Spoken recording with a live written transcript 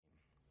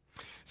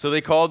So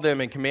they called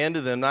them and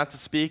commanded them not to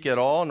speak at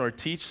all nor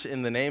teach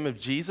in the name of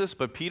Jesus.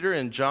 But Peter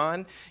and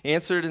John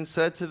answered and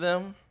said to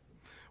them,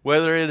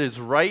 whether it is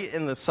right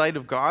in the sight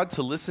of God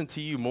to listen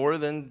to you more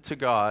than to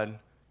God,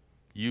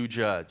 you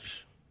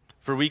judge.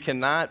 For we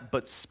cannot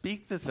but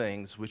speak the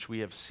things which we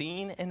have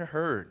seen and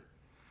heard.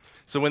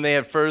 So when they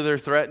had further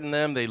threatened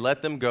them, they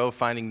let them go,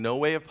 finding no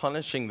way of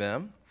punishing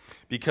them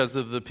because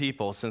of the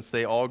people, since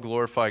they all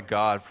glorified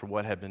God for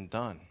what had been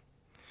done.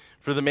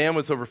 For the man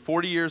was over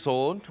 40 years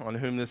old, on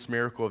whom this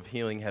miracle of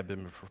healing had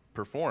been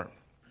performed.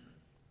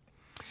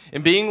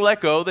 And being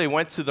let go, they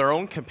went to their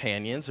own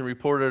companions and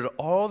reported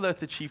all that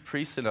the chief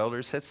priests and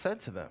elders had said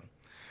to them.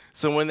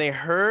 So when they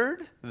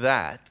heard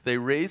that, they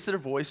raised their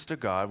voice to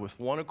God with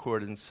one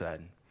accord and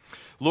said,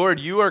 Lord,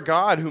 you are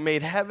God who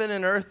made heaven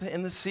and earth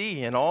and the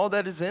sea and all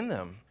that is in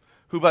them,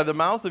 who by the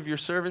mouth of your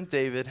servant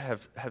David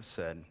have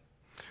said,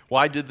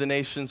 why did the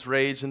nations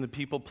rage and the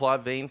people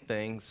plot vain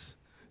things?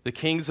 The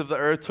kings of the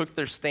earth took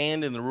their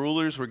stand, and the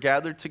rulers were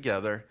gathered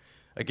together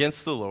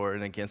against the Lord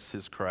and against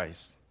his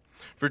Christ.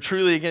 For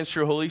truly against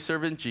your holy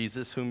servant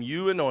Jesus, whom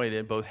you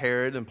anointed, both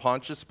Herod and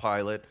Pontius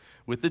Pilate,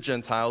 with the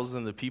Gentiles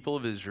and the people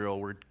of Israel,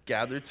 were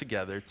gathered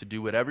together to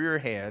do whatever your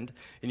hand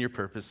and your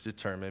purpose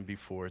determined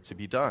before to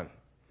be done.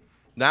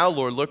 Now,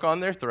 Lord, look on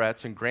their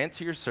threats and grant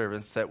to your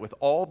servants that with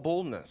all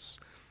boldness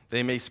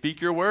they may speak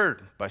your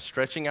word by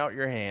stretching out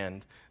your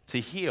hand to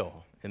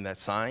heal, and that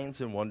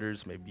signs and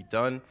wonders may be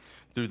done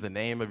through the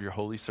name of your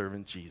holy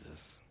servant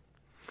Jesus.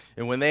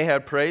 And when they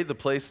had prayed, the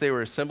place they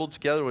were assembled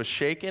together was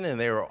shaken, and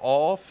they were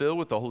all filled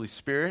with the Holy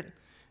Spirit,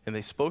 and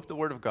they spoke the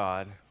word of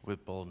God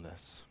with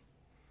boldness.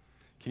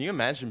 Can you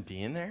imagine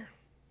being there?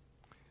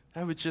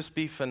 That would just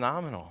be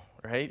phenomenal,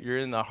 right? You're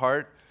in the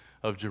heart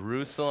of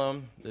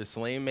Jerusalem. This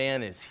lame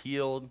man is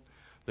healed.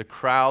 The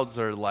crowds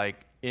are like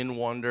in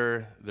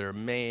wonder. They're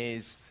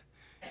amazed.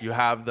 You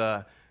have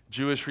the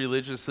Jewish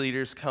religious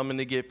leaders coming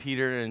to get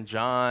Peter and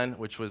John,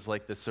 which was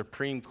like the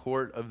supreme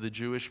court of the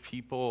Jewish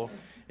people,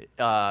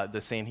 the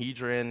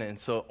Sanhedrin. And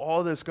so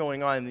all this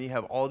going on, and you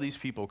have all these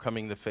people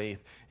coming to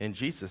faith in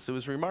Jesus. It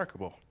was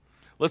remarkable.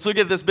 Let's look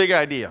at this big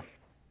idea.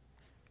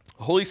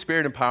 The Holy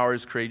Spirit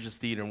empowers courageous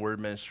deed and word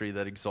ministry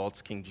that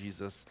exalts King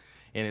Jesus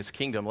and his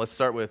kingdom. Let's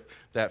start with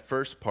that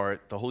first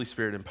part. The Holy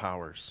Spirit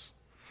empowers.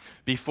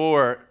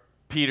 Before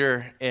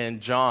Peter and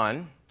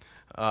John,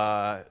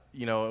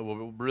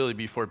 really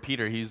before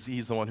Peter,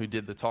 he's the one who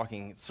did the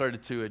talking,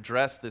 started to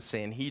address the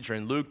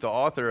Sanhedrin. Luke, the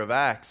author of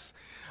Acts,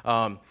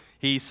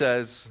 he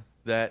says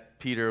that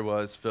Peter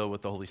was filled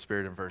with the Holy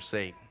Spirit in verse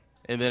 8.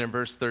 And then in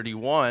verse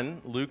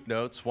 31, Luke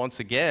notes once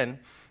again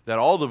that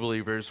all the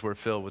believers were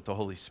filled with the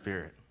Holy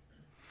Spirit.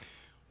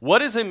 What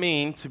does it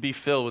mean to be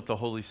filled with the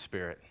Holy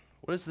Spirit?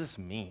 What does this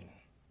mean?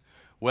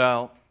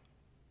 Well,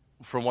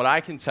 from what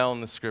I can tell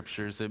in the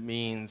scriptures, it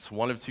means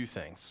one of two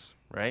things,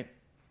 right?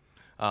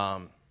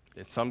 In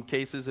some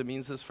cases, it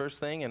means this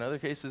first thing. In other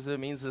cases, it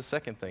means the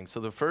second thing.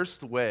 So the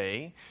first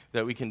way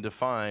that we can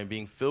define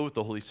being filled with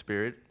the Holy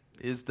Spirit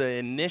is the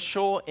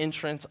initial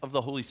entrance of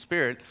the Holy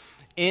Spirit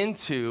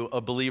into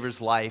a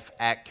believer's life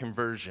at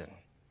conversion.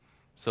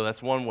 So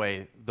that's one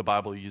way the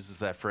Bible uses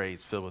that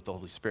phrase, filled with the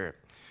Holy Spirit.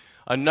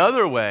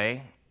 Another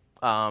way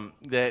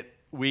that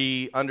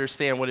we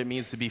understand what it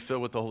means to be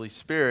filled with the Holy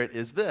Spirit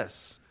is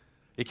this.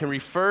 It can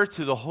refer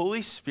to the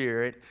Holy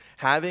Spirit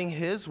having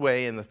his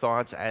way in the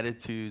thoughts,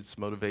 attitudes,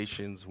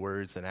 motivations,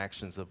 words, and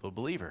actions of a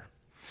believer.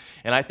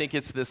 And I think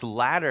it's this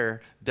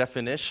latter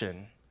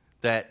definition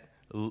that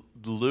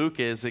Luke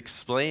is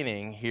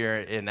explaining here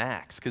in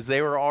Acts, because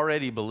they were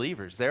already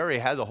believers. They already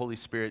had the Holy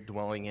Spirit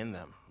dwelling in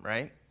them,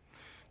 right?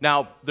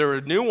 Now, there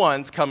were new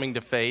ones coming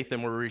to faith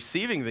and were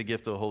receiving the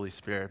gift of the Holy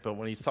Spirit, but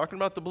when he's talking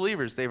about the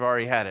believers, they've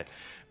already had it.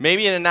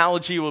 Maybe an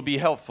analogy will be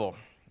helpful.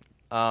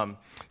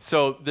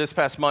 So this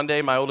past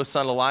Monday, my oldest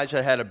son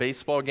Elijah had a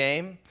baseball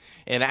game,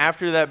 and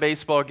after that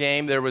baseball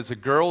game, there was a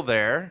girl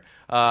there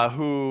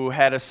who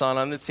had a son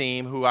on the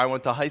team who I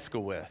went to high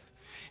school with.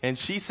 And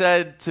she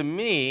said to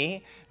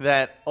me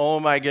that,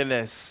 oh my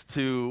goodness,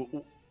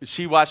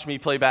 she watched me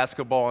play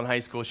basketball in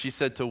high school. She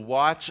said to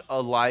watch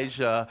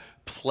Elijah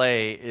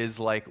play is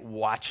like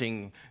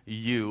watching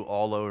you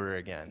all over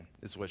again,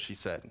 is what she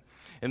said.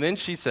 And then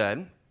she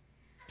said,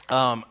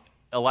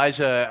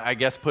 Elijah, I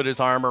guess, put his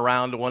arm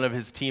around one of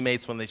his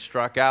teammates when they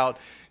struck out.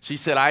 She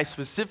said, I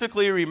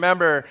specifically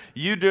remember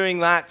you doing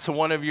that to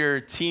one of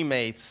your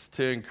teammates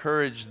to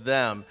encourage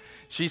them.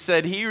 She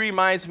said, he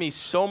reminds me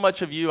so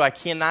much of you, I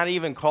cannot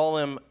even call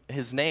him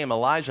his name,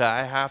 Elijah.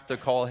 I have to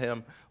call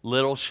him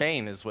Little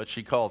Shane is what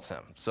she calls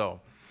him. So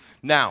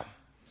now,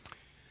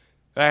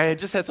 I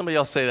just had somebody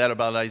else say that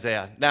about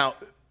Isaiah. Now,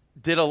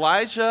 all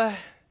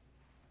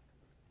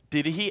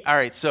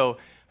right, so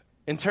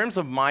in terms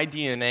of my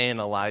DNA and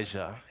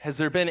Elijah, has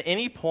there been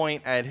any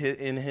point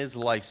in his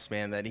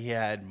lifespan that he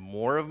had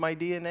more of my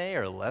DNA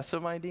or less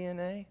of my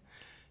DNA?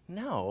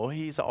 No,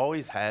 he's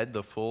always had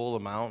the full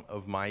amount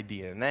of my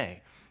DNA.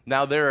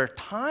 Now, there are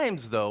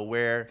times, though,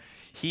 where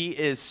he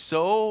is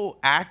so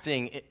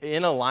acting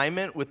in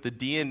alignment with the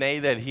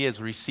DNA that he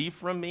has received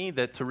from me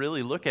that to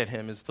really look at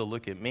him is to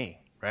look at me,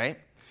 right?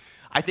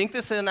 I think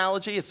this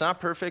analogy, it's not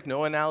perfect,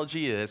 no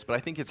analogy is, but I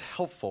think it's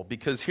helpful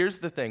because here's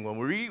the thing. When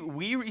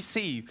we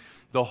receive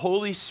the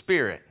Holy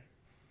Spirit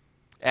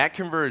at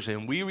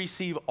conversion, we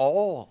receive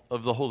all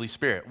of the Holy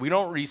Spirit. We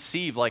don't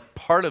receive like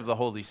part of the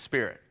Holy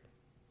Spirit,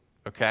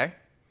 okay?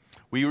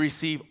 We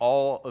receive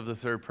all of the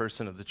third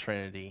person of the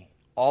Trinity.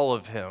 All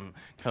of him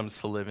comes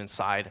to live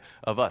inside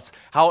of us.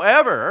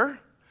 However,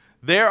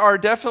 there are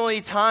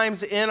definitely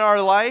times in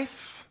our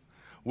life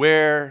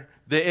where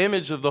the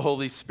image of the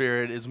Holy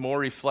Spirit is more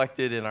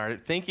reflected in our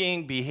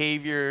thinking,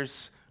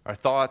 behaviors, our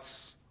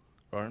thoughts,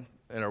 or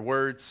in our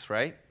words,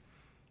 right?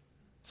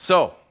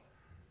 So,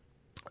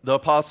 the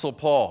Apostle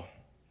Paul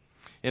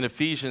in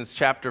Ephesians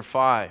chapter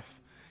 5,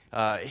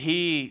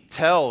 he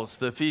tells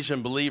the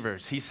Ephesian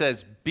believers, he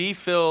says, be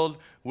filled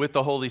with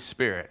the Holy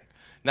Spirit.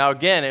 Now,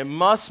 again, it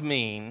must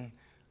mean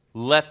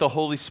let the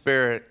Holy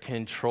Spirit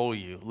control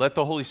you. Let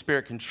the Holy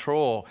Spirit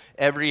control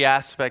every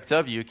aspect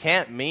of you. It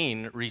can't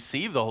mean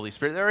receive the Holy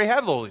Spirit. They already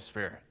have the Holy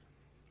Spirit,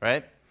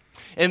 right?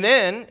 And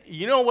then,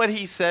 you know what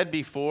he said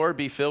before,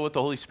 be filled with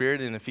the Holy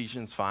Spirit in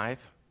Ephesians 5?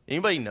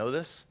 Anybody know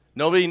this?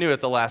 Nobody knew at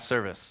the last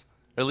service.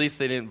 Or at least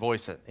they didn't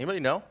voice it. Anybody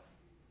know?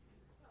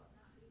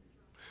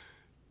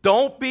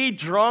 Don't be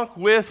drunk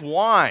with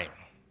wine.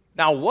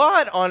 Now,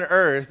 what on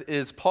earth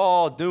is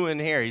Paul doing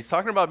here? He's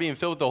talking about being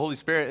filled with the Holy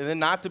Spirit and then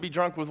not to be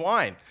drunk with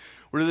wine.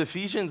 Were the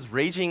Ephesians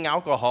raging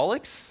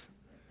alcoholics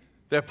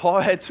that Paul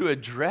had to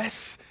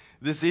address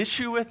this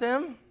issue with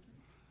them?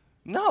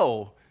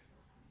 No.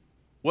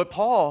 What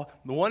Paul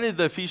wanted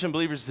the Ephesian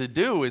believers to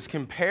do is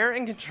compare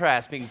and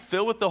contrast being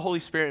filled with the Holy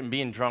Spirit and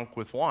being drunk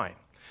with wine.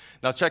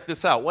 Now, check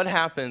this out. What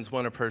happens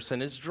when a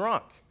person is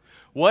drunk?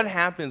 What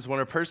happens when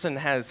a person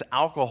has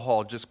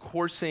alcohol just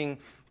coursing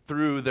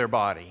through their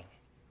body?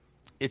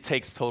 It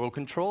takes total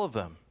control of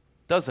them,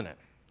 doesn't it?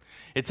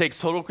 It takes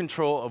total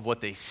control of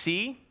what they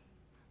see.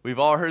 We've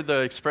all heard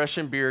the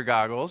expression beer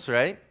goggles,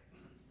 right?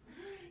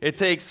 It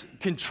takes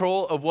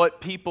control of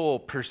what people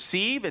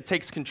perceive. It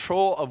takes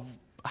control of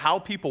how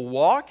people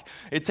walk.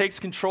 It takes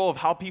control of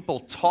how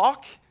people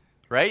talk,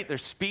 right? Their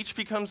speech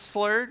becomes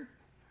slurred.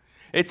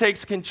 It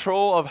takes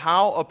control of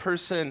how a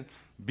person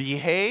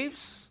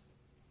behaves.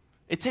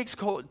 It takes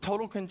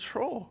total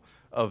control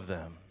of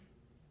them.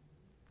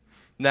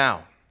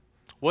 Now,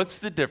 what's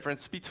the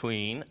difference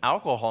between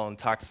alcohol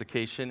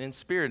intoxication and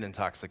spirit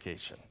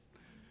intoxication?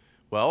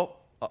 Well,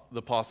 the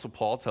Apostle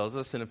Paul tells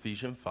us in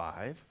Ephesians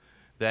 5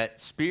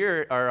 that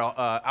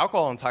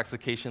alcohol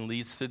intoxication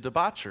leads to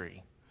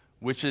debauchery,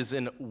 which is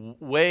an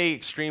way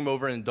extreme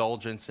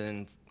overindulgence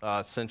in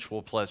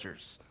sensual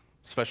pleasures,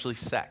 especially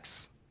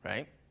sex,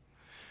 right?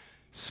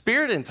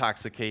 Spirit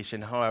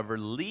intoxication, however,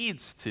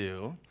 leads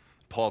to,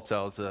 Paul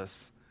tells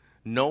us,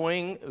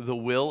 knowing the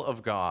will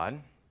of God,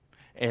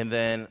 and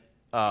then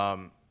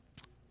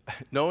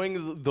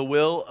knowing the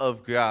will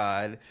of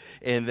God,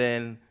 and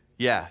then,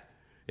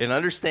 and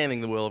understanding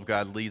the will of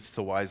God leads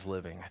to wise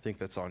living. I think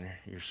that's on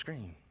your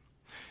screen.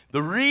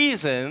 The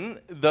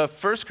reason the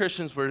first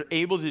Christians were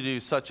able to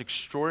do such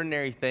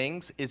extraordinary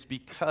things is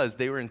because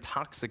they were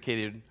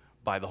intoxicated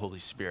by the Holy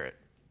Spirit.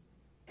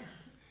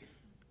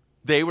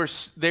 They were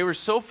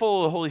so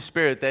full of the Holy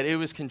Spirit that it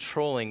was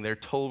controlling their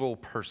total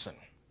person,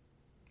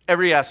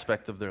 every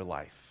aspect of their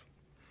life.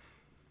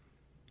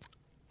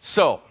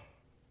 So,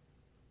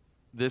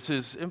 this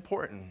is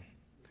important.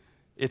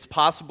 It's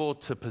possible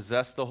to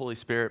possess the Holy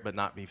Spirit but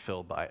not be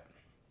filled by it.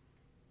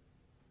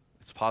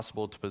 It's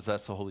possible to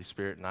possess the Holy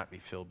Spirit and not be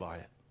filled by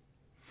it.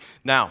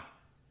 Now,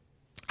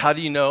 how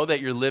do you know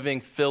that you're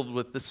living filled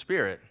with the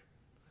Spirit?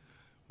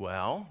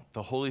 Well,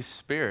 the Holy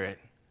Spirit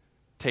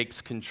takes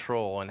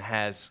control and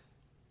has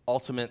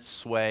ultimate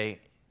sway.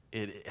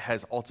 It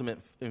has ultimate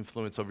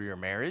influence over your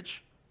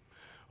marriage,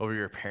 over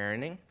your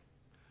parenting,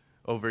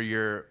 over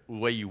your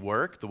way you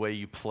work, the way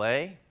you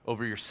play,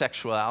 over your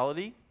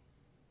sexuality,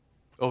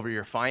 over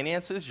your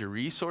finances, your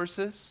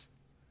resources.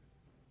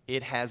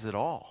 It has it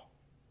all.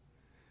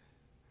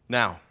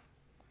 Now,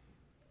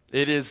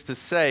 it is to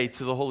say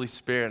to the Holy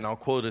Spirit, and I'll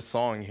quote a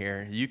song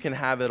here, you can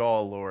have it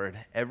all, Lord,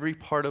 every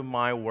part of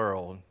my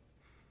world.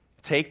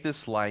 Take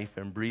this life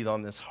and breathe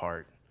on this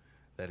heart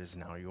that is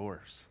now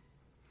yours.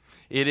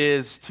 It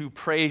is to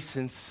pray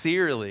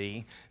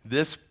sincerely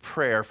this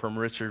prayer from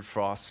Richard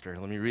Foster.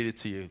 Let me read it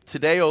to you.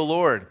 Today, O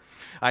Lord,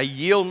 I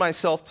yield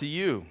myself to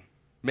you.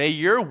 May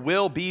your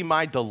will be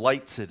my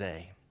delight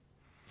today.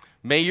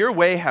 May your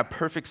way have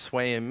perfect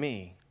sway in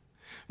me.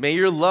 May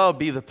your love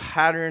be the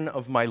pattern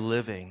of my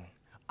living.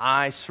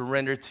 I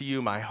surrender to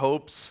you my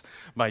hopes,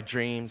 my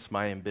dreams,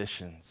 my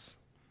ambitions.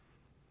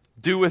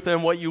 Do with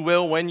them what you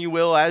will, when you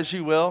will, as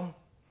you will.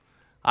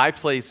 I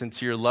place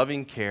into your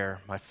loving care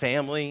my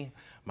family,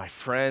 my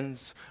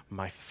friends,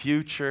 my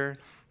future.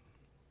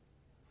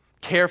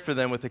 Care for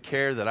them with a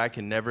care that I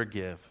can never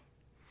give.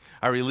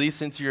 I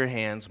release into your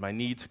hands my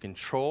need to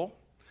control,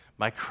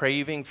 my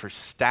craving for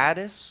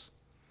status,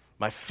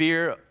 my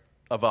fear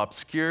of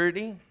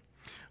obscurity.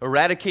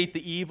 Eradicate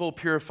the evil,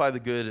 purify the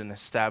good, and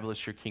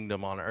establish your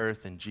kingdom on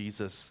earth in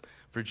Jesus,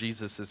 for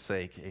Jesus'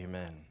 sake.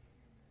 Amen.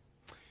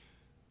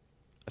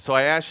 So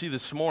I asked you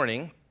this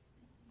morning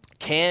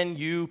Can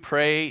you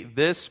pray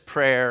this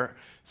prayer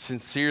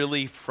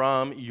sincerely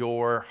from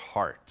your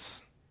heart?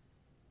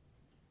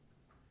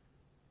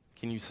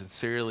 Can you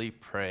sincerely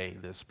pray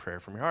this prayer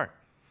from your heart?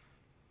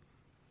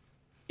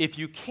 If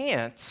you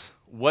can't,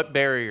 what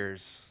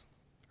barriers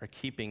are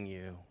keeping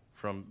you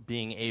from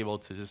being able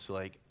to just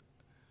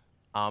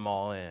I'm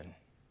all in,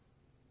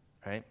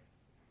 right?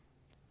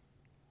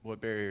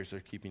 What barriers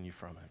are keeping you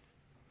from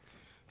it?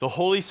 The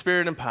Holy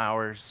Spirit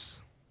empowers.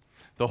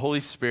 The Holy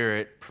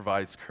Spirit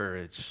provides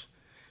courage.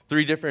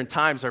 3 different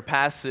times our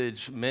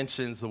passage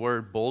mentions the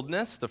word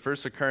boldness. The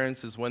first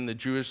occurrence is when the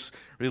Jewish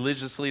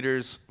religious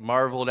leaders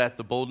marveled at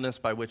the boldness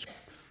by which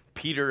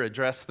Peter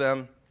addressed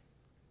them.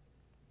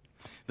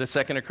 The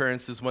second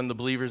occurrence is when the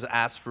believers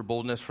asked for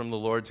boldness from the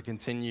Lord to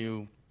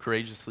continue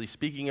courageously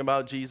speaking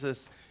about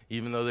Jesus,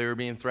 even though they were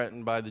being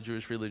threatened by the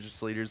Jewish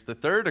religious leaders. The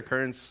third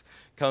occurrence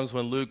comes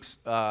when Luke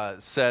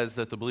says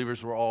that the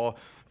believers were all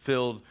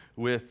filled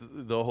with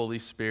the Holy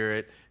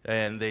Spirit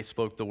and they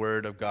spoke the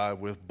word of God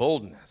with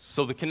boldness.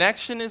 So the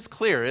connection is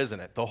clear, isn't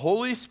it? The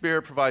Holy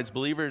Spirit provides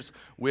believers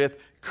with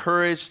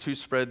courage to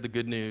spread the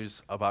good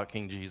news about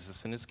King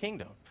Jesus and his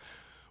kingdom.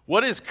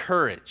 What is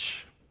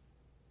courage?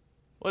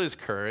 What is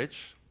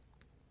courage?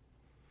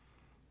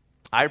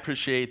 I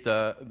appreciate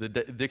the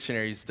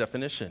dictionary's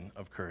definition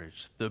of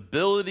courage. The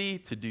ability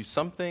to do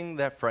something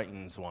that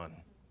frightens one.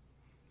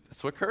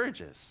 That's what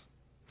courage is.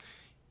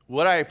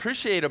 What I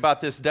appreciate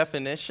about this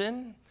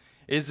definition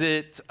is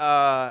it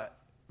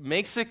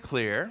makes it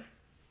clear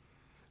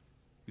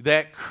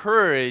that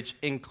courage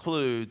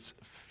includes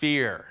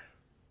fear.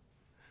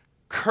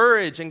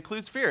 Courage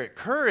includes fear.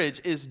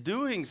 Courage is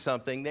doing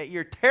something that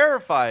you're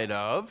terrified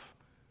of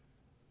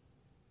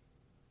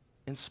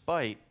in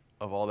spite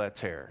of all that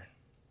terror.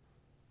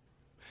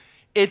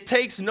 It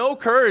takes no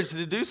courage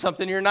to do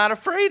something you're not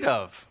afraid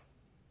of.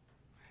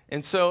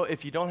 And so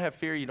if you don't have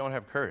fear, you don't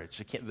have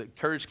courage.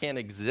 Courage can't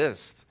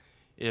exist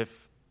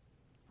if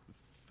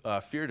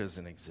fear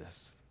doesn't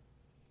exist.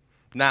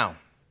 Now,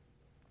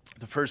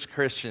 the first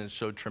Christians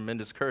showed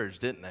tremendous courage,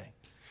 didn't they?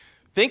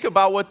 Think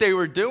about what they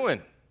were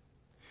doing.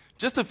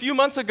 Just a few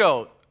months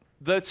ago,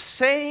 the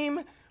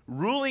same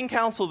ruling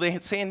council, the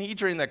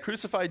Sanhedrin that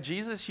crucified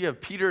Jesus, you have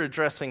Peter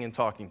addressing and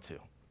talking to.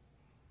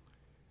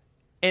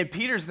 And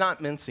Peter's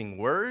not mincing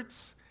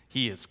words.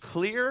 He is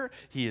clear.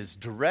 He is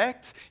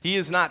direct. He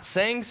is not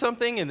saying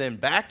something and then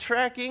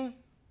backtracking.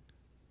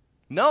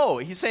 No,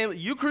 he's saying,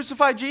 you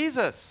crucified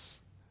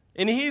Jesus,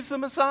 and he's the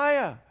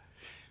Messiah.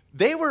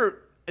 They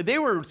were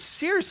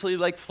seriously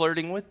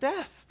flirting with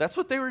death. That's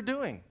what they were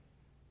doing.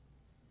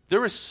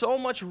 There was so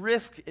much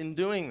risk in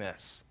doing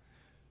this.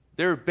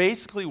 They were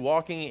basically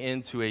walking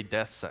into a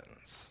death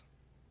sentence.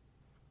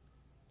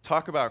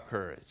 Talk about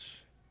courage.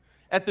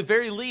 At the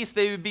very least,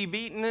 they would be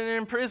beaten and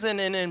in prison,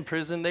 and in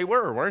prison they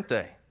were, weren't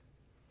they?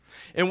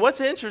 And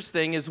what's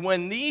interesting is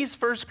when these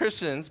first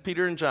Christians,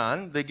 Peter and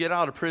John, they get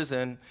out of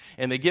prison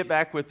and they get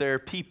back with their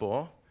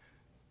people,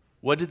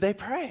 what did they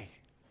pray?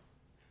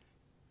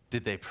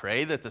 Did they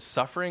pray that the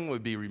suffering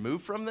would be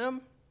removed from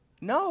them?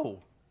 No.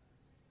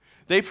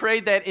 They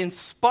prayed that in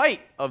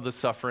spite of the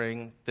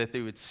suffering, that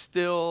they would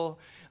still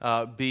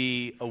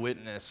be a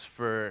witness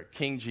for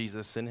King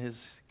Jesus and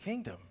his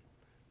kingdom.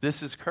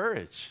 This is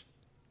courage.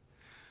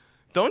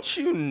 Don't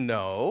you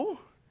know?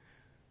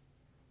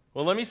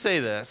 Well, let me say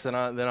this, and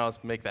then I'll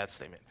make that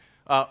statement.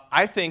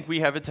 I think we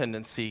have a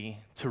tendency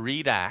to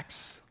read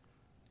Acts,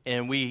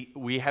 and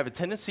we have a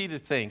tendency to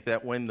think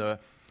that when the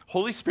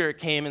Holy Spirit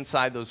came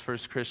inside those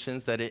first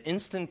Christians, that it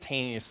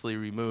instantaneously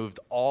removed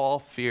all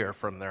fear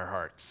from their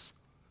hearts.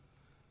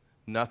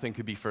 Nothing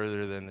could be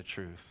further than the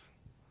truth.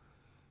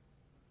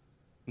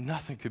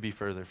 Nothing could be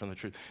further from the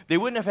truth. They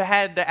wouldn't have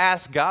had to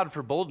ask God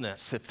for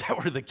boldness if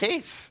that were the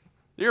case.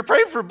 They were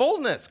praying for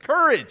boldness,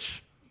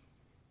 courage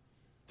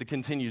to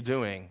continue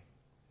doing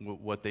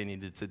what they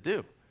needed to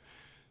do.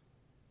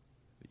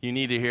 You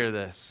need to hear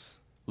this.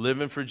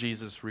 Living for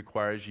Jesus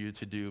requires you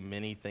to do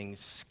many things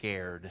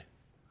scared.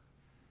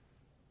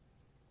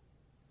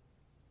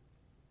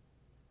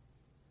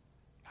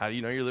 How do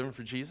you know you're living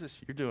for Jesus?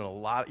 You're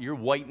doing you're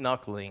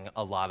white-knuckling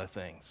a lot of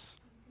things.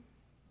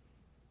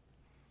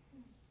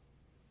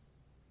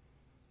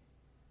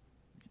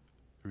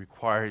 It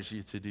requires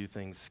you to do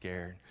things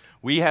scared.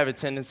 We have a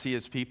tendency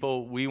as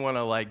people, we want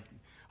to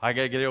I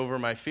got to get over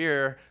my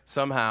fear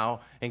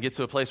somehow and get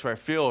to a place where I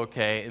feel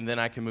okay, and then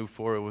I can move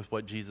forward with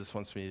what Jesus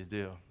wants me to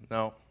do.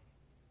 No.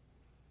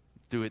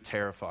 Do it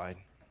terrified.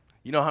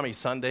 You know how many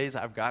Sundays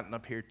I've gotten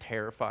up here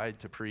terrified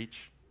to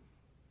preach?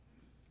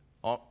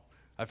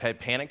 I've had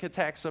panic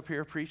attacks up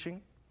here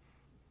preaching.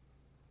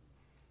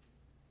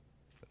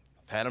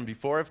 I've had them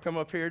before I've come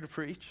up here to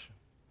preach.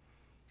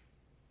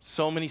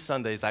 So many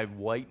Sundays I've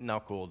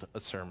white-knuckled a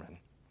sermon.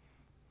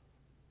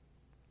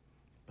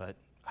 But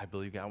I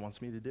believe God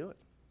wants me to do it.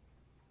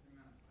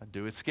 I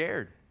do it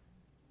scared.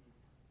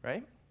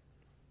 Right?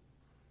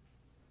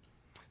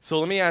 So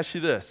let me ask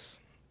you this.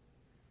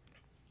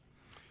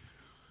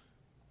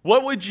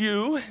 What would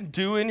you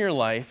do in your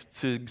life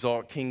to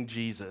exalt King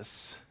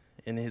Jesus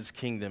in his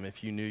kingdom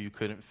if you knew you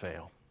couldn't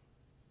fail?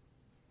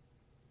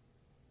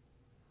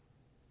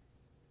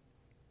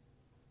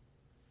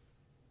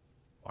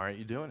 Why aren't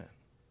you doing it?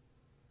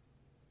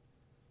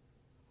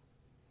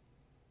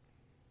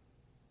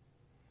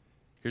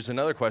 Here's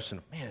another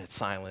question. Man, it's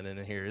silent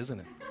in here, isn't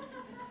it?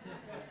 You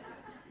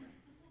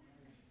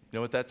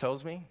know what that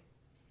tells me?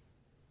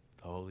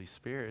 The Holy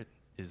Spirit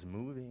is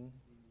moving.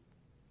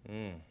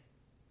 Let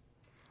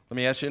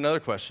me ask you another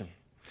question.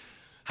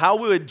 How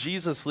would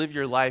Jesus live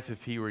your life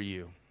if he were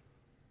you?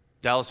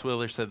 Dallas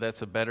Willard said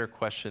that's a better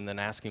question than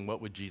asking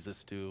what would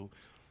Jesus do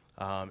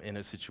in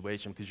a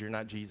situation, because you're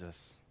not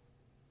Jesus.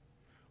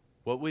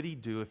 What would he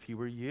do if he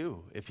were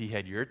you? If he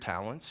had your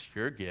talents,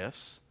 your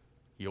gifts,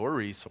 your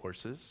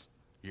resources,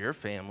 your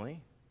family,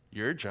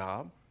 your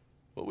job,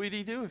 what would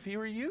he do if he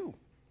were you?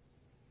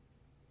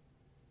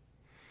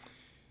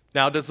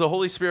 Now, does the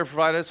Holy Spirit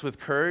provide us with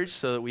courage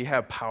so that we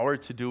have power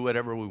to do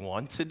whatever we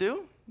want to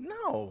do?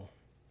 No.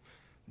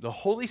 The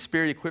Holy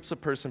Spirit equips a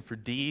person for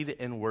deed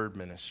and word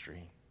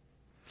ministry.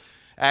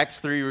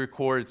 Acts 3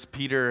 records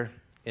Peter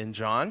and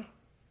John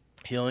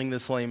healing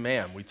this lame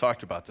man. We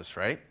talked about this,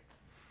 right?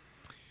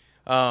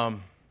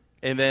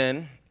 And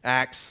then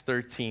Acts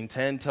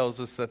 13:10 tells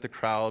us that the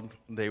crowd,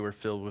 they were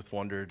filled with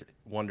wonder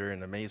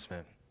and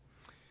amazement.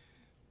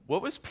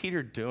 What was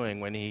Peter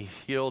doing when he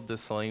healed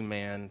this lame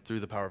man through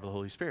the power of the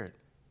Holy Spirit?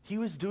 He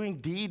was doing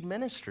deed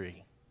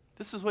ministry.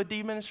 This is what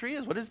deed ministry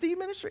is. What is deed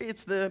ministry?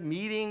 It's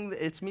meeting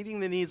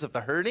the needs of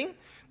the hurting,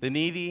 the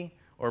needy,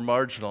 or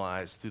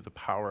marginalized through the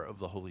power of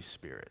the Holy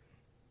Spirit.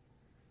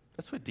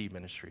 That's what deed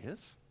ministry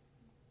is.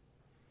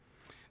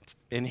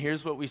 And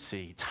here's what we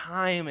see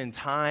time and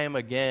time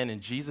again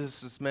in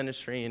Jesus'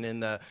 ministry and in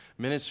the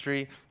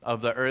ministry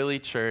of the early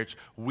church.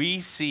 We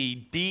see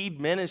deed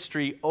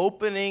ministry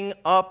opening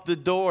up the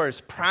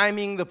doors,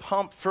 priming the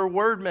pump for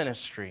word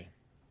ministry.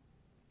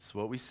 It's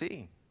what we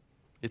see.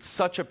 It's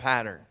such a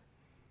pattern.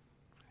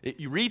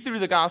 You read through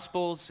the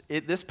Gospels,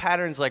 this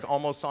pattern's like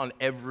almost on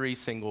every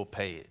single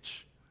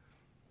page.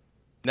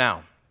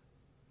 Now,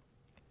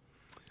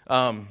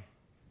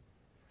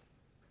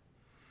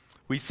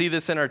 we see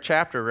this in our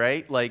chapter,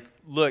 right? Like,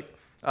 look,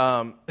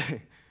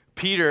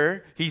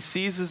 Peter, he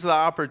seizes the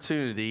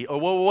opportunity. Oh,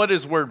 well, what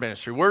is word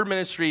ministry? Word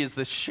ministry is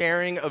the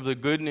sharing of the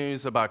good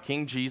news about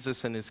King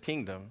Jesus and his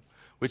kingdom,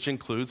 which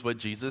includes what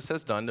Jesus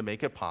has done to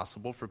make it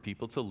possible for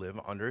people to live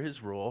under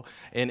his rule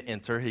and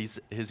enter his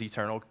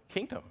eternal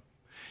kingdom.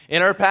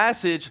 In our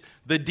passage,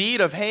 the deed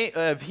of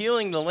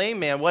healing the lame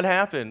man, what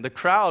happened? The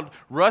crowd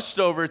rushed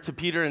over to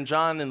Peter and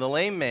John and the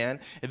lame man.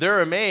 And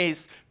they're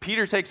amazed.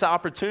 Peter takes the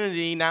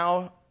opportunity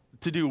now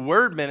to do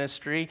word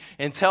ministry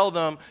and tell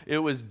them it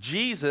was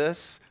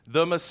Jesus,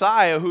 the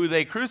Messiah, who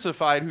they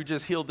crucified, who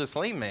just healed this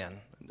lame man,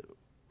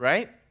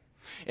 right?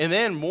 And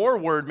then more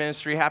word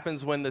ministry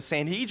happens when the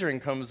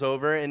Sanhedrin comes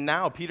over, and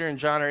now Peter and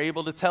John are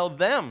able to tell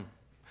them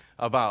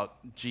about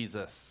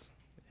Jesus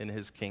and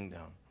his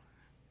kingdom.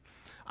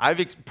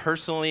 I've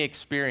personally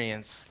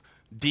experienced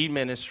deed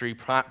ministry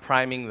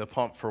priming the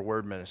pump for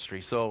word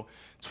ministry. So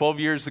 12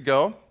 years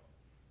ago,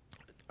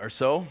 or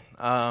so,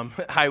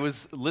 I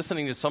was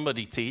listening to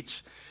somebody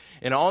teach,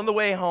 and on the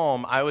way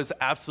home, I was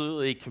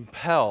absolutely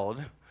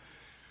compelled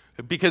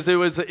because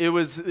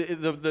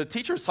the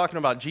teacher was talking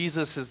about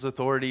Jesus'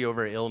 authority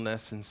over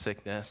illness and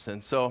sickness,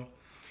 and so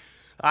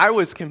I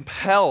was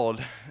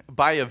compelled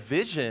by a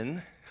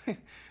vision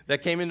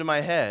that came into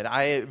my head.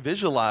 I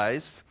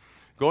visualized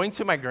going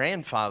to my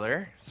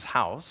grandfather's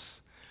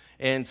house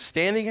and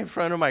standing in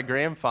front of my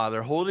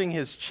grandfather, holding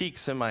his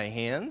cheeks in my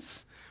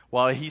hands,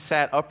 while he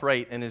sat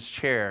upright in his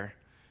chair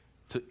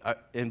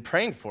and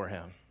praying for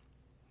him,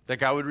 that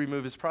God would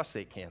remove his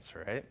prostate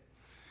cancer, right?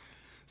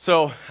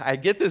 So I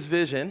get this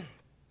vision,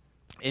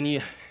 and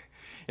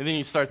then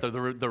you start,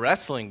 the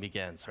wrestling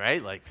begins,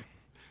 right? Like,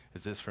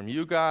 is this from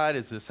you, God?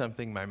 Is this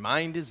something my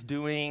mind is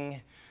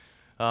doing?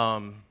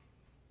 That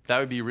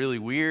would be really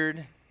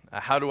weird.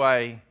 How do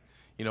I,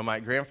 my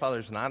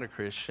grandfather's not a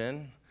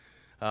Christian.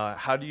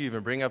 How do you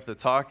even bring up the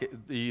topic?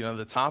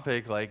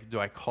 Like, do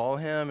I call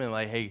him and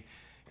like, hey,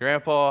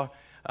 Grandpa,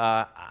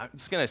 I'm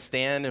just going to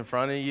stand in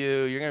front of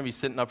you. You're going to be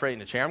sitting upright in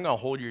the chair. I'm going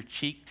to hold your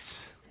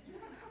cheeks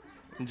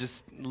and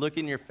just look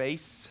in your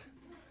face.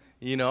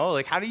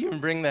 Like, how do you even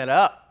bring that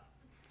up?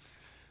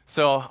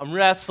 So I'm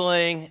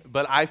wrestling,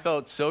 but I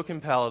felt so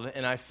compelled,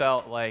 and I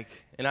felt like,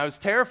 and I was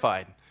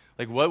terrified.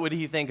 Like, what would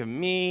he think of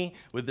me?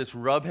 Would this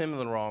rub him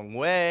the wrong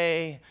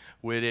way?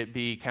 Would it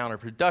be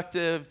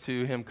counterproductive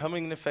to him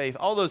coming to faith?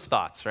 All those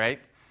thoughts, right?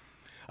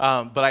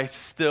 But I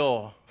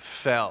still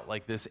felt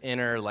like this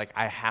inner, like,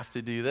 I have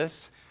to do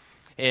this.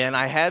 And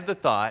I had the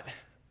thought,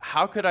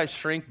 how could I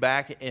shrink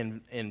back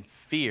in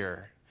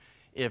fear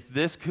if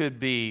this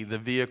could be the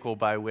vehicle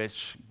by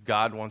which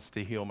God wants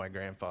to heal my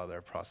grandfather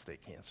of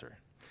prostate cancer?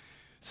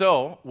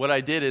 So what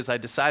I did is I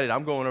decided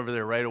I'm going over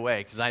there right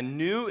away, because I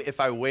knew if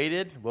I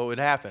waited, what would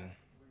happen?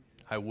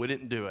 I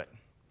wouldn't do it.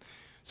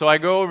 So I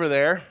go over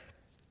there,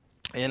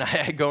 and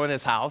I go in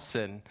his house,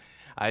 and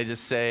I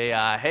just say,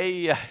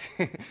 hey,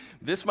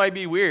 this might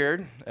be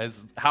weird,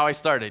 as how I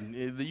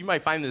started. You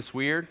might find this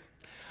weird.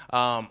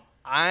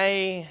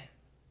 I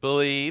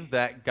believe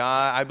that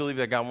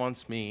God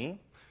wants me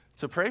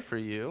to pray for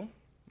you,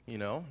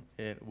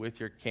 with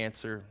your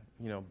cancer,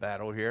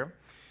 battle here.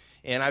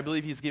 And I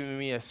believe he's given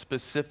me a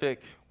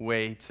specific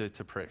way to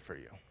pray for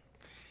you.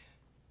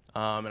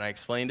 And I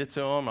explained it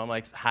to him. I'm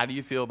like, how do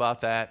you feel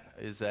about that?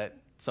 Is that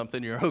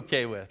something you're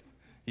okay with?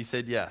 He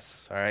said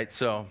yes. All right,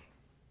 so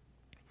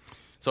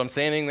I'm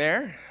standing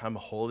there. I'm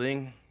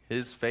holding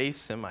his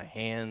face in my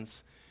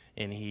hands,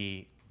 and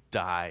he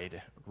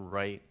died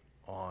right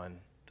on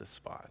the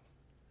spot.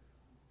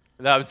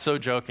 That was so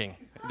joking.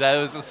 That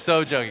was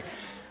so joking.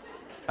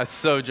 I was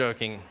so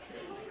joking.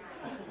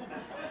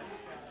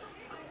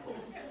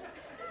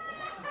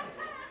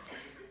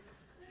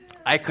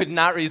 I could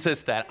not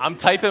resist that. I'm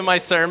typing my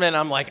sermon.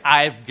 I'm like,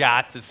 I've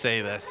got to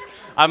say this.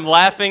 I'm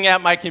laughing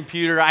at my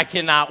computer. I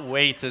cannot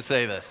wait to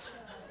say this.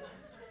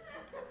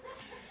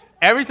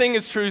 Everything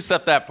is true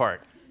except that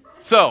part.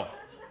 So,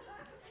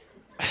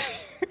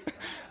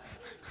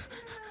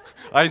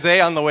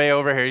 Isaiah on the way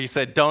over here, he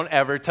said, don't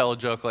ever tell a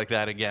joke like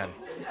that again.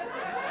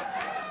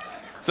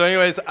 So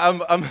anyways,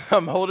 I'm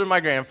holding my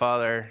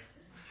grandfather.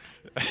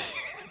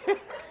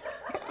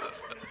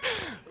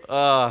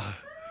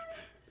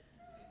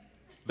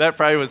 That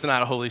probably was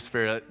not Holy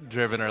Spirit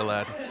driven or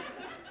led.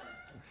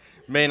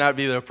 May not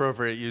be the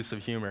appropriate use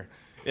of humor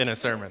in a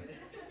sermon.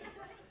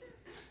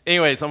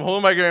 Anyways, I'm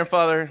holding my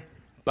grandfather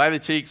by the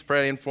cheeks,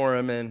 praying for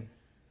him, and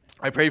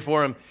I prayed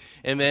for him,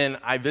 and then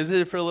I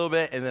visited for a little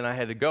bit, and then I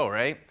had to go,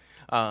 right?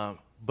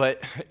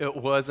 But it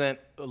wasn't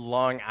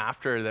long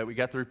after that we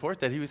got the report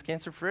that he was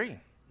cancer-free.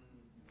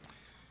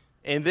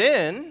 And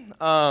then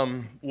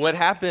what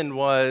happened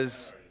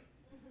was,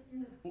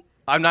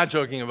 I'm not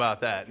joking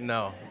about that,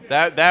 no.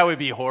 That would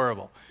be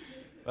horrible.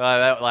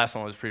 That last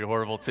one was pretty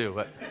horrible too,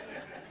 but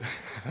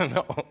I don't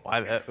know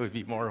why that would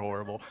be more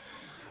horrible.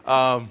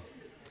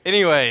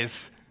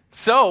 Anyways,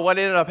 so what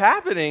ended up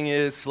happening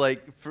is,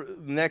 like, for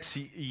the next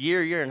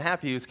year and a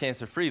half, he was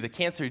cancer-free. The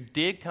cancer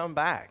did come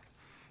back,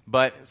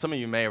 but some of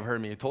you may have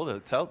heard me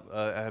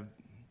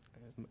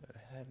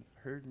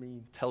heard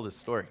me tell this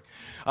story.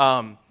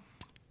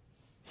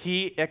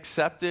 He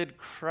accepted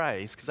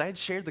Christ, because I had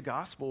shared the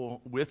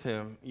gospel with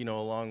him,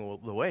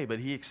 along the way, but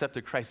he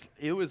accepted Christ.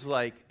 It was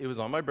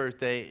on my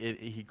birthday.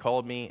 He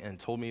called me and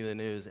told me the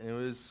news, and it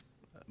was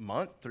a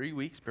month, 3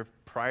 weeks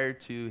prior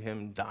to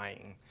him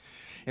dying.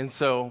 And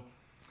so,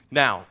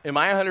 now, am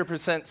I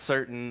 100%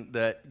 certain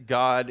that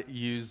God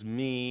used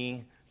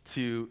me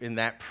in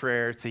that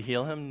prayer to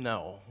heal him?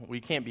 No.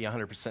 We can't be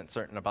 100%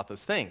 certain about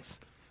those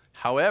things.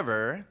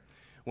 However,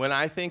 when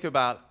I think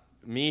about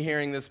me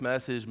hearing this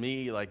message,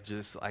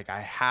 I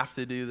have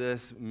to do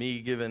this, me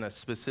given a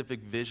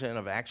specific vision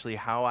of actually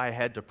how I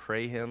had to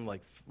pray him,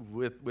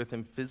 with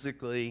him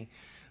physically,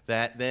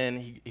 that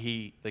then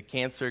the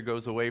cancer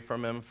goes away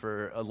from him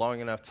for a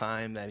long enough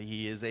time that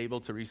he is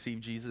able to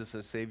receive Jesus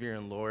as Savior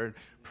and Lord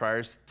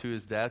prior to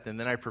his death. And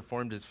then I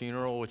performed his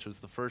funeral, which was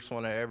the first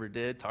one I ever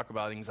did. Talk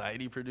about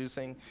anxiety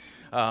producing.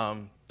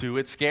 Do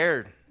it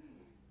scared.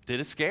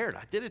 Did it scared.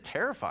 I did it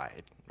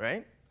terrified,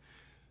 right?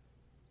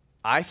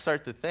 I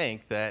start to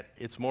think that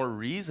it's more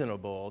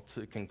reasonable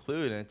to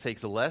conclude, and it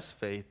takes less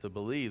faith to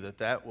believe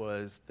that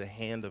was the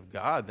hand of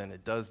God than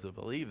it does to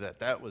believe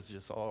that was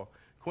just all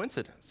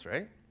coincidence,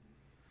 right?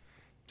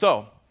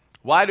 So,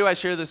 why do I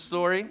share this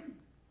story?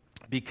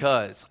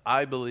 Because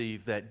I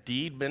believe that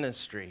deed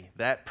ministry,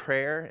 that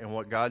prayer and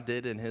what God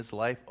did in his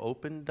life,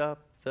 opened up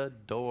the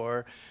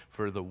door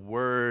for the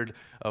word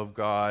of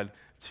God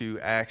to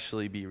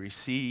actually be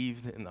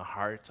received in the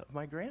heart of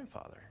my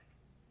grandfather.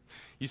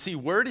 You see,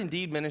 word and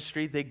deed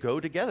ministry, they go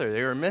together.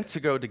 They are meant to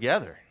go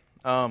together.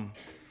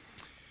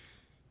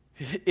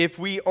 If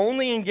we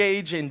only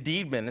engage in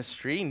deed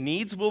ministry,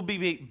 needs will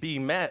be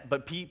met,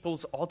 but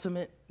people's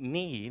ultimate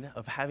need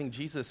of having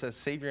Jesus as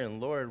Savior and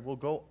Lord will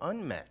go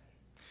unmet.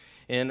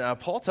 And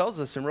Paul tells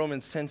us in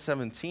Romans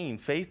 10:17,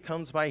 faith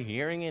comes by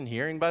hearing, and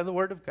hearing by the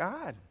word of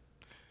God.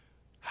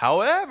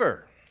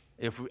 However,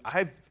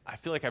 I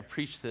feel like I've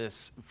preached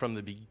this from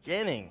the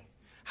beginning.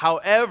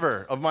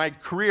 However, of my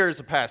career as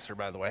a pastor,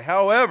 by the way.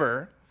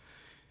 However,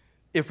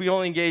 if we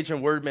only engage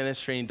in word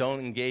ministry and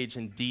don't engage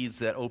in deeds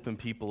that open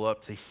people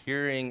up to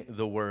hearing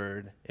the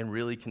word and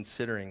really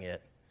considering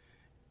it,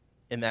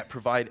 and that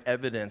provide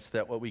evidence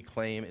that what we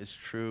claim is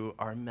true,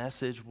 our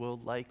message will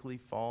likely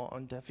fall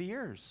on deaf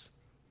ears.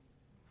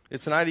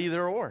 It's not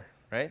either or,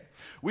 right?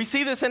 We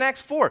see this in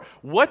Acts 4.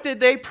 What did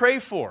they pray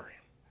for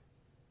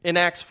in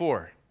Acts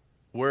 4?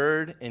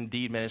 Word and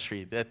deed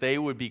ministry, that they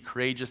would be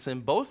courageous in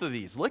both of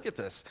these. Look at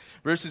this,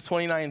 verses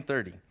 29 and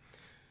 30.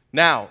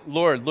 Now,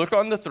 Lord, look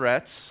on the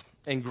threats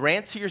and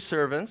grant to your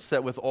servants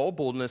that with all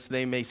boldness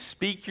they may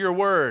speak your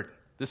word.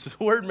 This is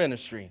word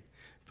ministry.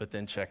 But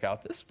then check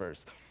out this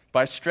verse.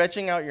 By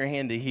stretching out your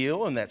hand to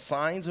heal, and that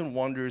signs and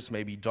wonders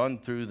may be done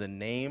through the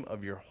name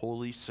of your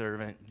holy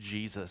servant,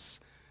 Jesus.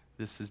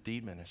 This is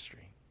deed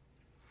ministry.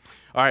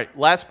 All right,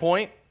 last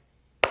point,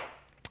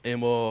 and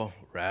we'll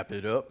wrap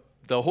it up.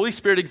 The Holy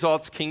Spirit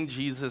exalts King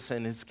Jesus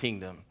and his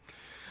kingdom.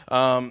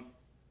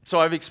 So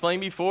I've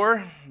explained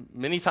before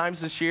many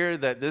times this year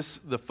that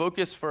the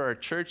focus for our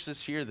church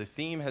this year, the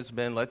theme has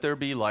been let there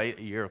be light,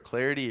 a year of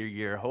clarity, a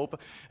year of hope,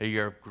 a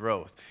year of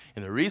growth.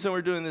 And the reason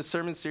we're doing this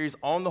sermon series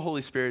on the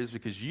Holy Spirit is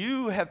because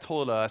you have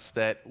told us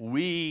that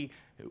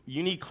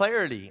you need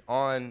clarity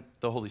on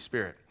the Holy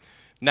Spirit.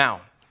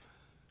 Now,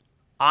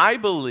 I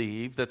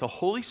believe that the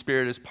Holy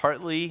Spirit is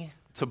partly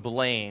to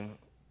blame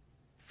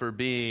for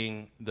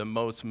being the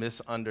most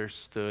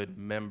misunderstood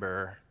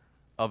member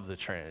of the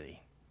Trinity.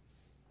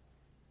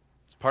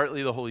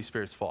 Partly the Holy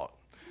Spirit's fault.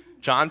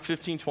 John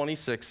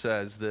 15:26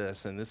 says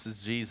this, and this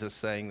is Jesus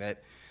saying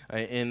that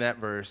in that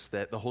verse,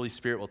 that the Holy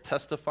Spirit will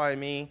testify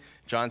me.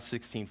 John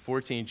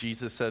 16:14,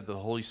 Jesus said the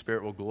Holy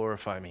Spirit will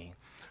glorify me.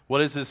 What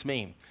does this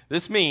mean?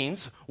 This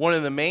means one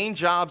of the main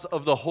jobs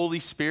of the Holy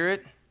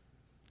Spirit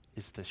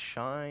is to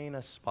shine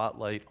a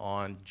spotlight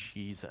on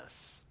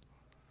Jesus.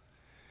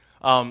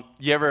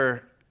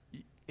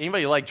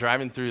 Anybody like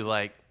driving through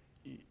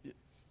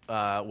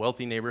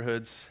wealthy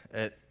neighborhoods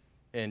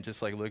and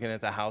just like looking at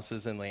the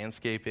houses and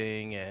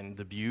landscaping and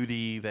the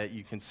beauty that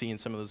you can see in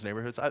some of those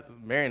neighborhoods?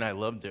 Mary and I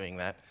love doing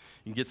that.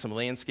 You can get some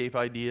landscape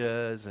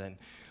ideas and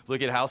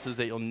look at houses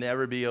that you'll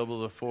never be able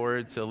to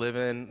afford to live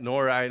in,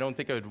 nor I don't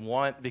think I would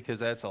want,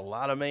 because that's a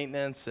lot of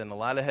maintenance and a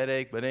lot of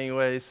headache. But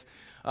anyways,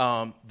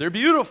 they're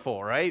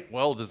beautiful, right?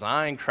 Well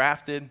designed,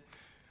 crafted.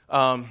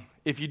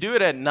 If you do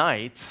it at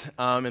night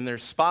and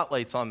there's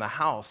spotlights on the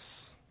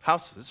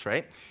houses,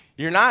 right?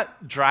 You're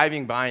not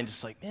driving by and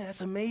just like, man,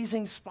 that's an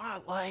amazing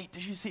spotlight.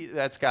 Did you see?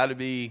 That's got to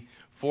be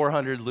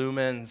 400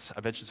 lumens. I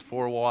bet you it's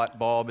 4-watt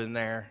bulb in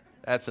there.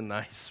 That's a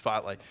nice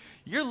spotlight.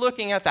 You're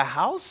looking at the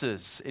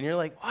houses, and you're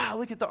like, wow,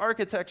 look at the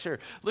architecture.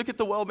 Look at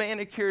the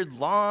well-manicured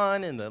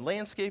lawn and the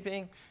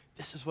landscaping.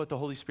 This is what the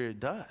Holy Spirit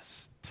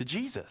does to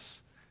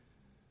Jesus.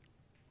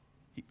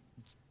 He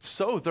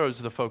so throws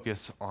the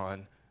focus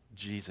on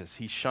Jesus.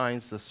 He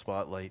shines the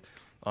spotlight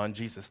on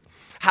Jesus.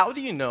 How do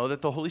you know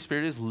that the Holy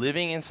Spirit is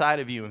living inside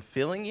of you and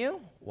filling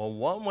you? Well,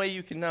 one way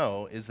you can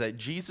know is that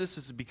Jesus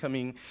is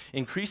becoming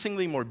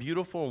increasingly more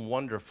beautiful and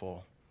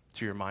wonderful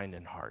to your mind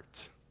and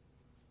heart.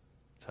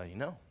 That's how you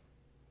know,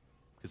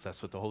 because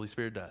that's what the Holy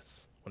Spirit does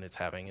when it's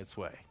having its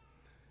way.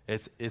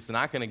 It's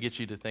not going to get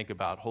you to think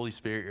about, Holy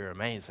Spirit, you're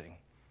amazing.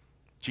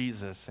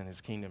 Jesus and his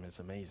kingdom is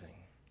amazing,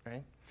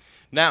 right?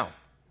 Now,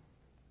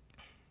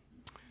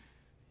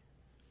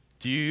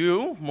 do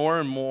you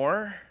more and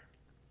more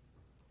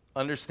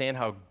understand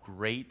how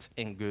great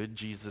and good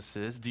Jesus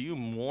is? Do you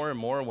more and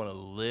more want to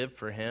live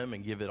for him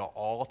and give it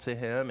all to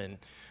him and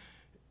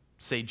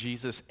say,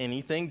 Jesus,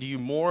 anything? Do you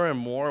more and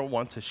more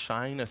want to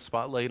shine a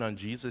spotlight on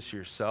Jesus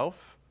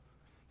yourself?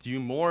 Do you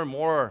more and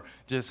more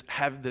just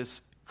have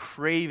this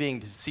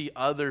craving to see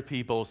other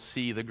people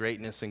see the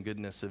greatness and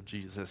goodness of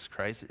Jesus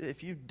Christ?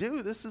 If you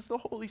do, this is the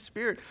Holy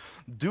Spirit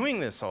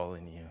doing this all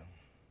in you.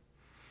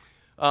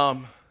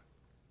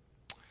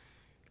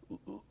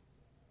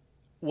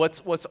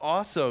 What's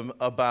awesome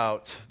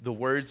about the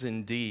words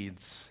and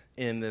deeds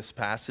in this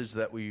passage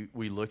that we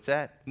looked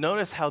at,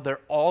 notice how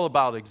they're all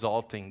about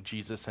exalting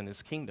Jesus and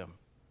his kingdom.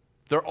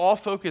 They're all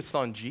focused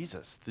on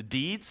Jesus, the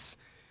deeds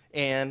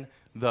and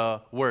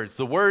the words.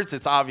 The words,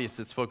 it's obvious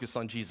it's focused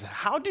on Jesus.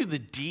 How do the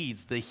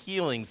deeds, the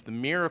healings, the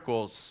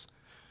miracles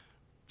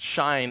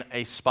shine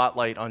a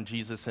spotlight on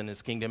Jesus and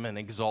his kingdom and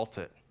exalt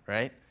it,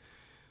 right?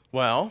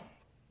 Well,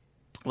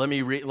 I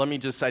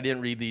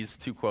didn't read these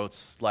two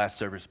quotes last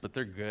service, but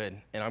they're good,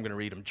 and I'm going to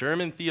read them.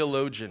 German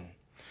theologian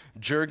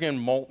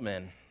Jürgen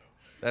Moltmann,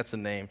 that's a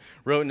name,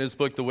 wrote in his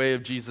book, The Way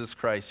of Jesus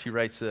Christ, he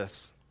writes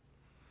this.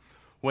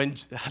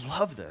 I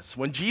love this.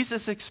 When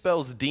Jesus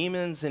expels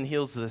demons and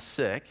heals the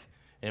sick,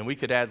 and we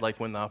could add like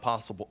when the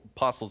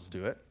apostles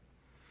do it,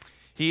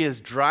 he is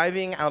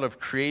driving out of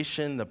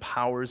creation the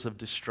powers of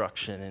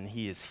destruction, and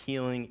he is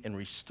healing and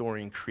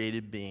restoring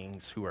created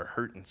beings who are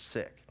hurt and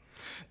sick.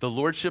 The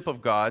lordship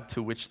of God,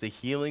 to which the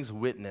healings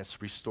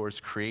witness,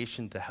 restores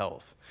creation to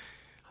health.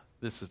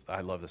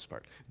 I love this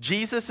part.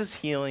 Jesus'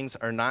 healings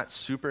are not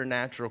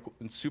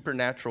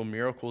supernatural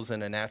miracles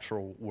in a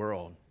natural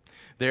world.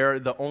 They are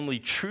the only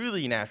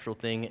truly natural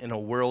thing in a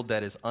world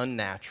that is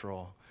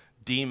unnatural,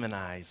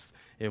 demonized,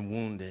 and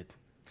wounded.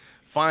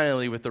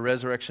 Finally, with the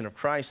resurrection of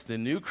Christ, the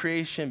new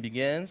creation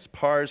begins,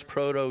 pars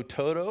proto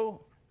toto,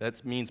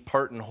 that means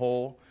part and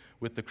whole,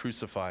 with the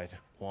crucified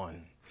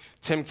one.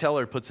 Tim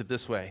Keller puts it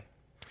this way.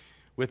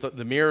 With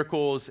the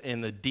miracles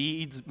and the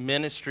deeds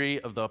ministry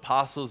of the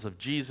apostles of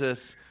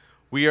Jesus,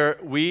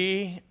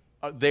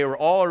 they were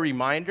all a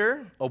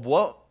reminder of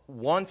what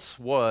once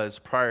was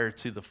prior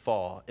to the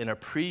fall, and a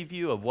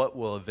preview of what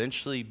will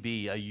eventually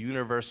be a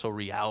universal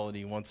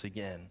reality once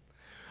again,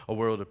 a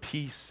world of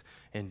peace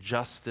and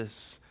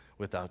justice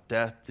without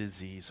death,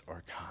 disease,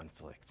 or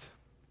conflict.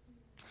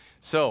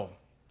 So,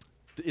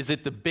 is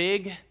it the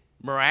big,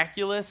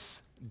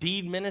 miraculous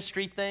deed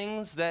ministry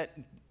things that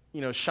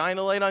shine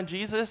a light on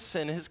Jesus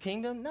and his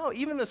kingdom? No,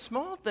 even the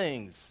small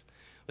things.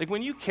 Like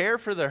when you care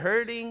for the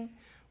hurting,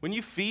 when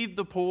you feed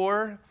the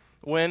poor,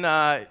 when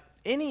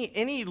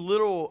any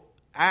little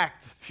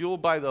act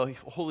fueled by the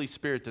Holy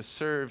Spirit to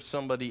serve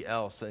somebody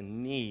else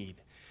in need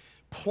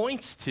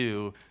points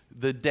to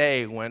the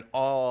day when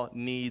all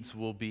needs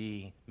will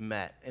be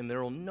met and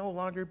there will no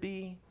longer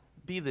be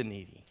the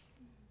needy.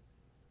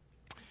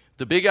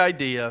 The big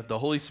idea, the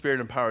Holy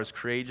Spirit empowers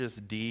courageous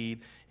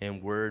deed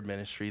and word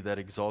ministry that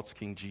exalts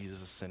King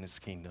Jesus and his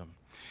kingdom.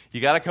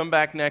 You got to come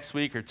back next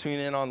week or tune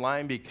in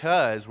online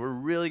because we're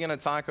really going to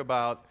talk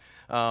about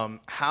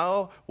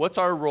what's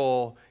our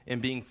role in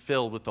being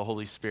filled with the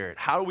Holy Spirit?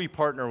 How do we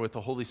partner with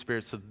the Holy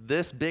Spirit so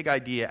this big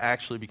idea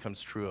actually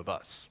becomes true of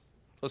us?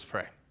 Let's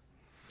pray.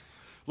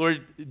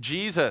 Lord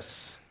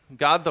Jesus,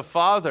 God the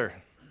Father,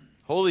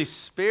 Holy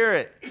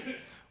Spirit,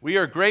 we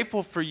are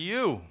grateful for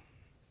you.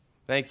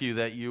 Thank you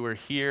that you are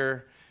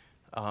here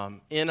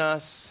in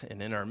us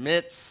and in our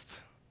midst.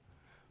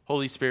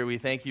 Holy Spirit, we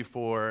thank you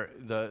for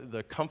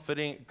the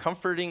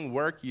comforting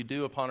work you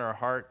do upon our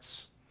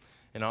hearts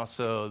and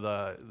also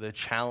the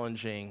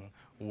challenging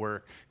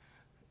work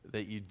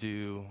that you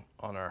do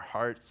on our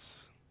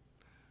hearts.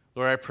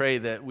 Lord, I pray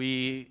that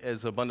we,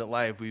 as Abundant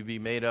Life, we be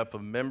made up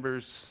of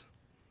members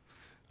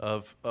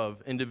of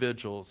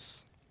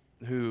individuals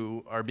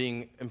who are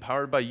being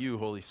empowered by you,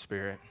 Holy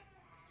Spirit,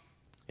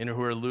 and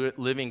who are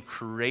living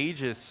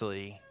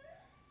courageously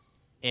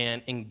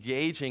and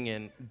engaging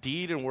in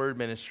deed and word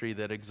ministry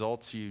that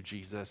exalts you,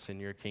 Jesus, in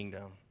your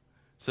kingdom,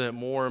 so that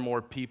more and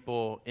more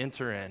people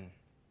enter in,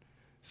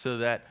 so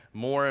that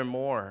more and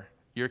more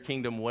your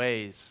kingdom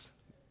ways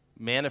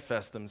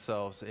manifest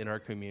themselves in our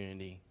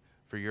community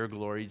for your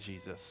glory,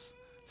 Jesus.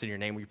 It's in your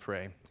name we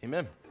pray.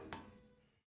 Amen.